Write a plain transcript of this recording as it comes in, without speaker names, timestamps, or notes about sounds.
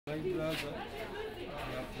My brother, we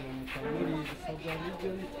are from Kamili, Saga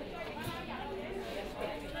region.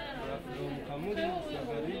 We are from Kamili,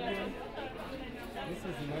 Saga region. This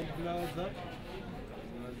is my brother.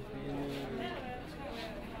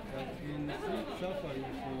 Has been sick, suffering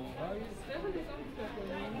for eyes.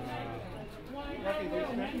 What is his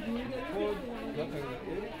name? Called Takayula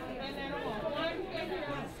Erick.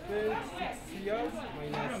 He spent 6 years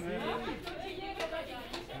minus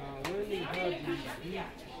when he had his big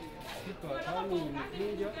skipper coming in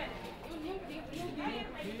India.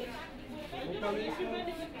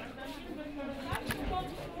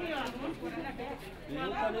 He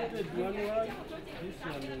operated one eye, this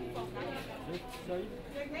one left side.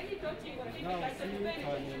 Now see,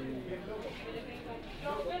 and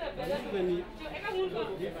even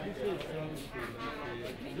if this is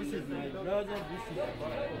this is my brother, this is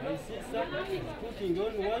my sister, putting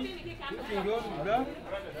on white, putting on black.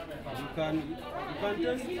 You can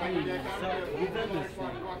test me with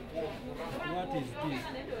anything. What is this?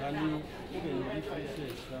 Can you even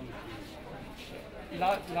differentiate something?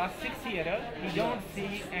 Last 6 years, we don't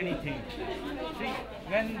see anything. See,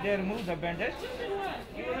 when they remove the bandage,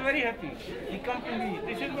 he was very happy. He come to me,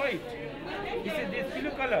 this is white. He said, this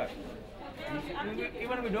blue color.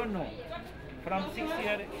 Even we don't know. From 6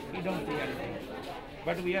 years, we don't see anything.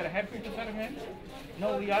 But we are happy to serve him.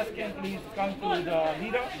 Now we ask him, please come to the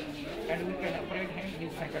Lrrh and we can operate him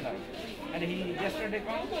his second eye. And he yesterday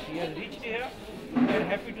come, he has reached here. We are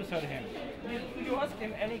happy to serve him. If you ask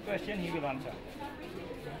him any question, he will answer.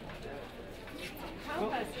 How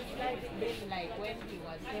has his life been like when he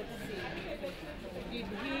was not sick?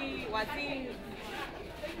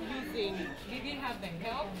 Did he have the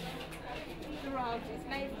help throughout his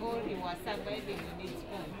life, or he was surviving in his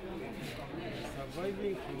home?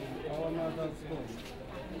 Surviving from our mother's home.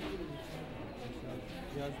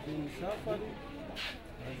 He has been suffering,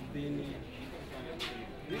 has been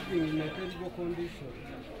living in a terrible condition.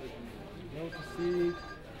 Not seeing.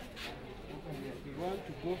 If we want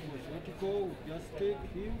to go for surgical, we just take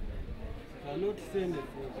him. Cannot send it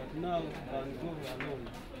for, but now can go alone.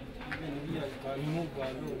 Even here, can move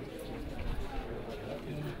alone.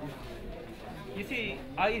 You see,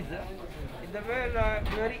 eyes is a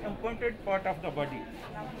very important part of the body.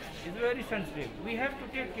 It's very sensitive. We have to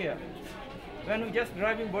take care. When we just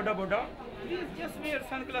driving boda, please just wear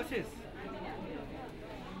sunglasses.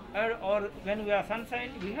 Or when we are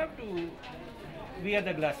sunshine, we have to wear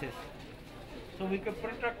the glasses. So we can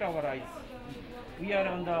protect our eyes. We are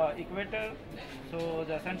on the equator, so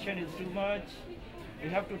the sunshine is too much. We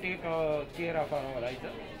have to take care of our eyes.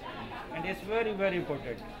 And it's very, very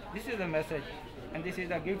important. This is the message. And this is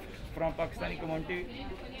a gift from Pakistani community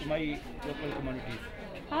to my local communities.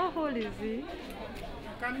 How old is he?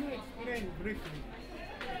 Can you explain briefly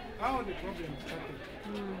how the problem started?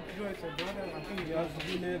 You as a brother, I think He has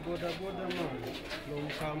been a boda man from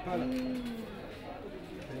Kampala.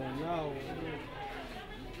 And now,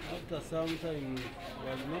 after some time, he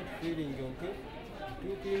was not feeling okay. We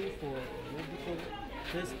took him for medical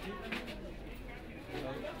testing.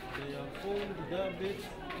 They have found diabetes.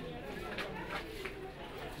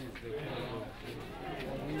 This is the problem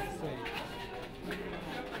on his side. But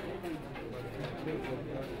because of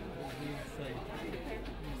that, on his side.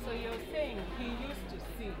 So you're saying he used to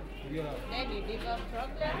see, Yeah. then he developed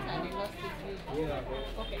problems and he lost his vision.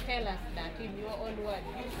 Yeah. Okay, tell us that in your own words.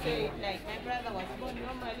 You say, like, my brother was born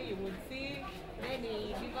normally, he would see, then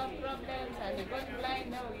he developed problems and he got blind,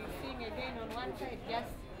 now he's seeing again on one side. Just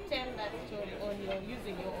tell that story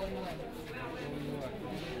using your own words.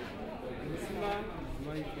 This man is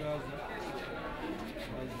my brother.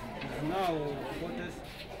 He's now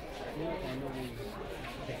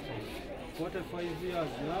 45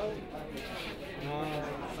 years now.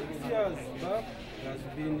 6 years back, he has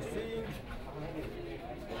been seeing.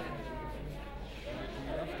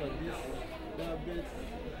 After this diabetes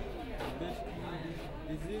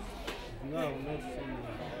disease, now not seeing.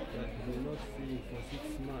 That he's not seeing for 6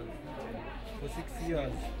 months, for 6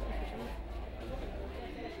 years.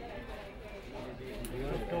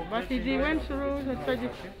 But he went through the surgery.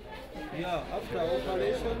 Yeah, after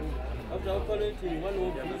operating one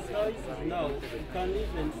of his eyes, now you can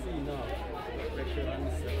even see now. You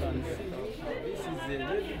can see. This is a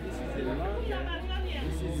lady, this is a man,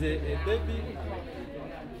 this is a baby.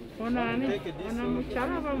 Take this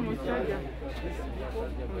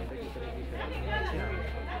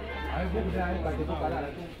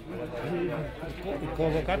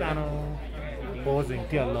posing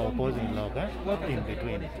till low, posing low, in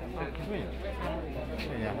between.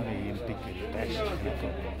 Yeah,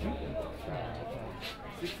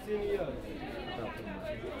 16 years.